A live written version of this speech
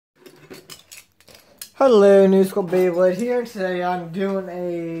Hello, New School Beyblade here. Today I'm doing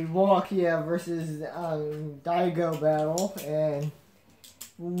a Wallachia versus Daigo battle, and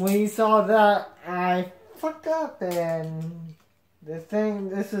when you saw that, I fucked up, and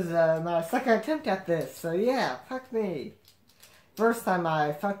this is my second attempt at this, so yeah, fuck me. First time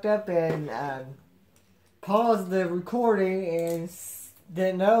I fucked up and paused the recording and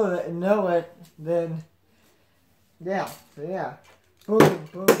didn't know it, then yeah, so yeah, boom,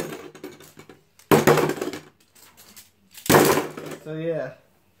 boom. So yeah,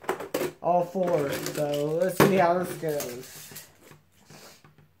 all four. So let's see how this goes.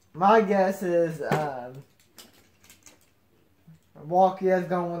 My guess is Wallachia is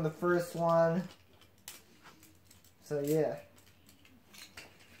gonna win the first one. So yeah.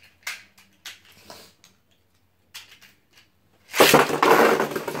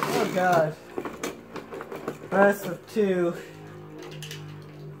 Oh god. Best of two.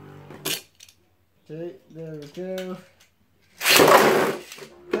 Okay, there we go.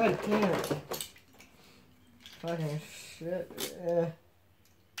 God damn it. Fucking shit. You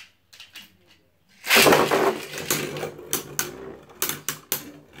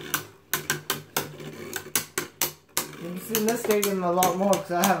can see this stadium a lot more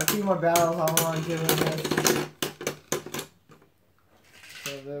because I have a few more battles I want to do in this.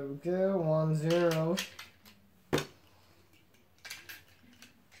 So there we go, 1-0.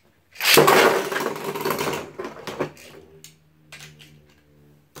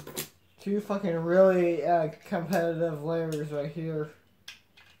 Two fucking really competitive layers right here.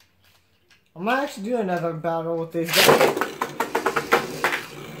 I might actually do another battle with these guys.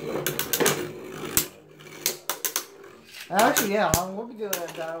 Actually, yeah, we'll be doing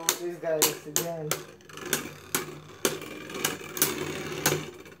a battle with these guys again.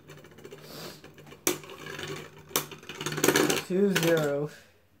 Two 0.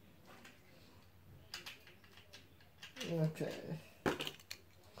 Okay.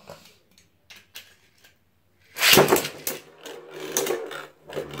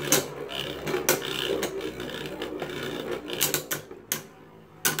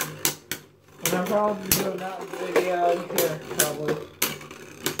 And I'm probably doing that video here, probably.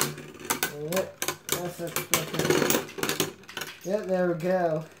 Yep, that's it. Yep, there we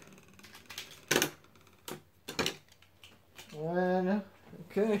go. And,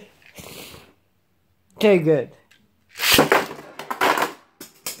 okay. Okay, good.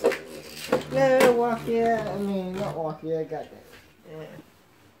 Yeah, Wallachia, not Wallachia, goddamn. Yeah.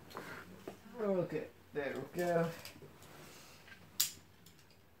 Okay, there we go.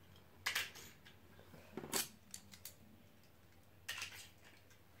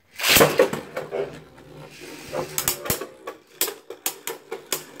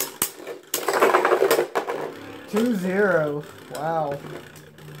 Two 0. Wow.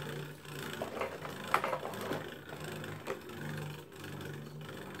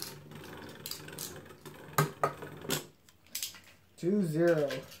 Two 0.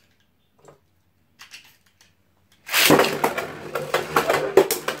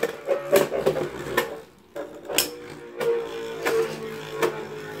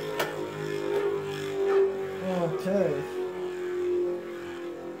 Okay.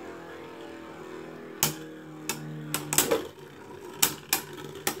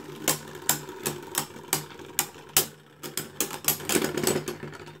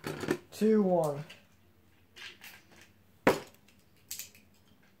 Two 1.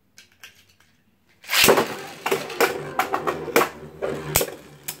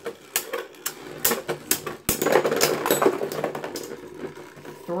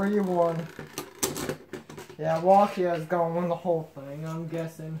 Three 1. Yeah, Wallachia is gonna win the whole thing, I'm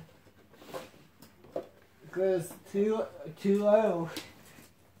guessing. Because 2-0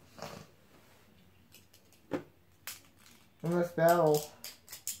 in this battle.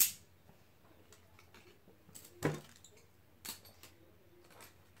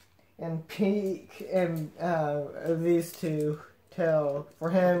 And peak and these two tell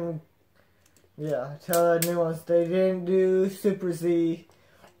for him, yeah, tell the new ones they didn't do Super Z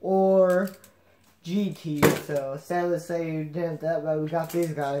or GT, so sad to say you didn't that, but we got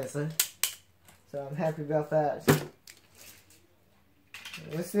these guys, so I'm happy about that.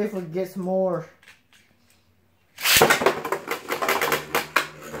 Let's see if we can get some more.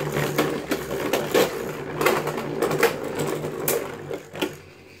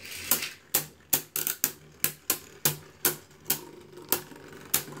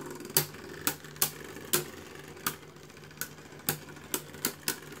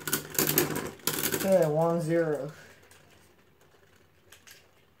 Okay, 1-0.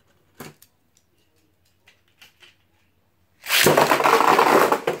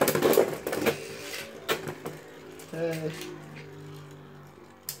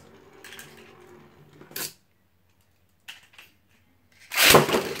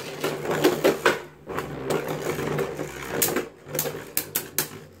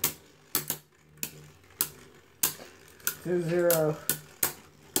 2-0.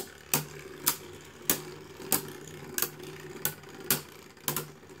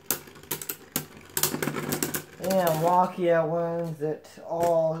 And Wakia wins it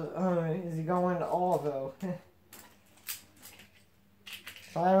all. Is he going to all though?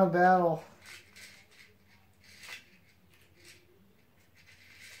 Final battle.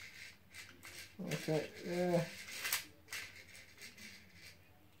 What's that? Yeah.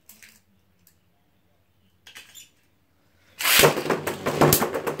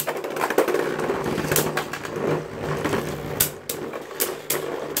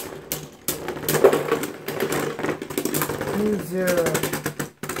 Zero.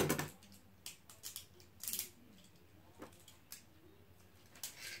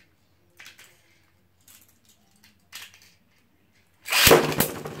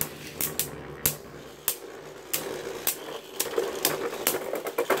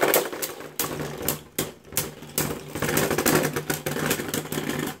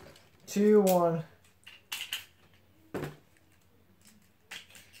 Two, one.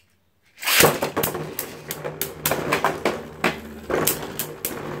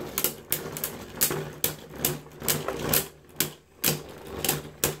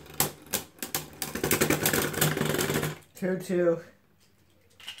 Two.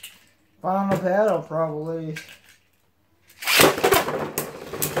 Final battle, probably.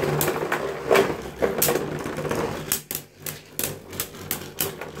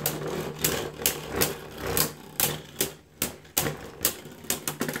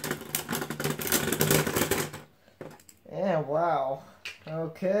 Yeah, wow.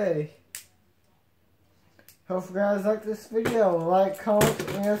 Okay. Hope you guys like this video. Like, comment,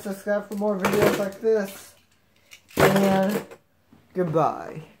 and subscribe for more videos like this. And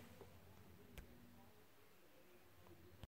goodbye.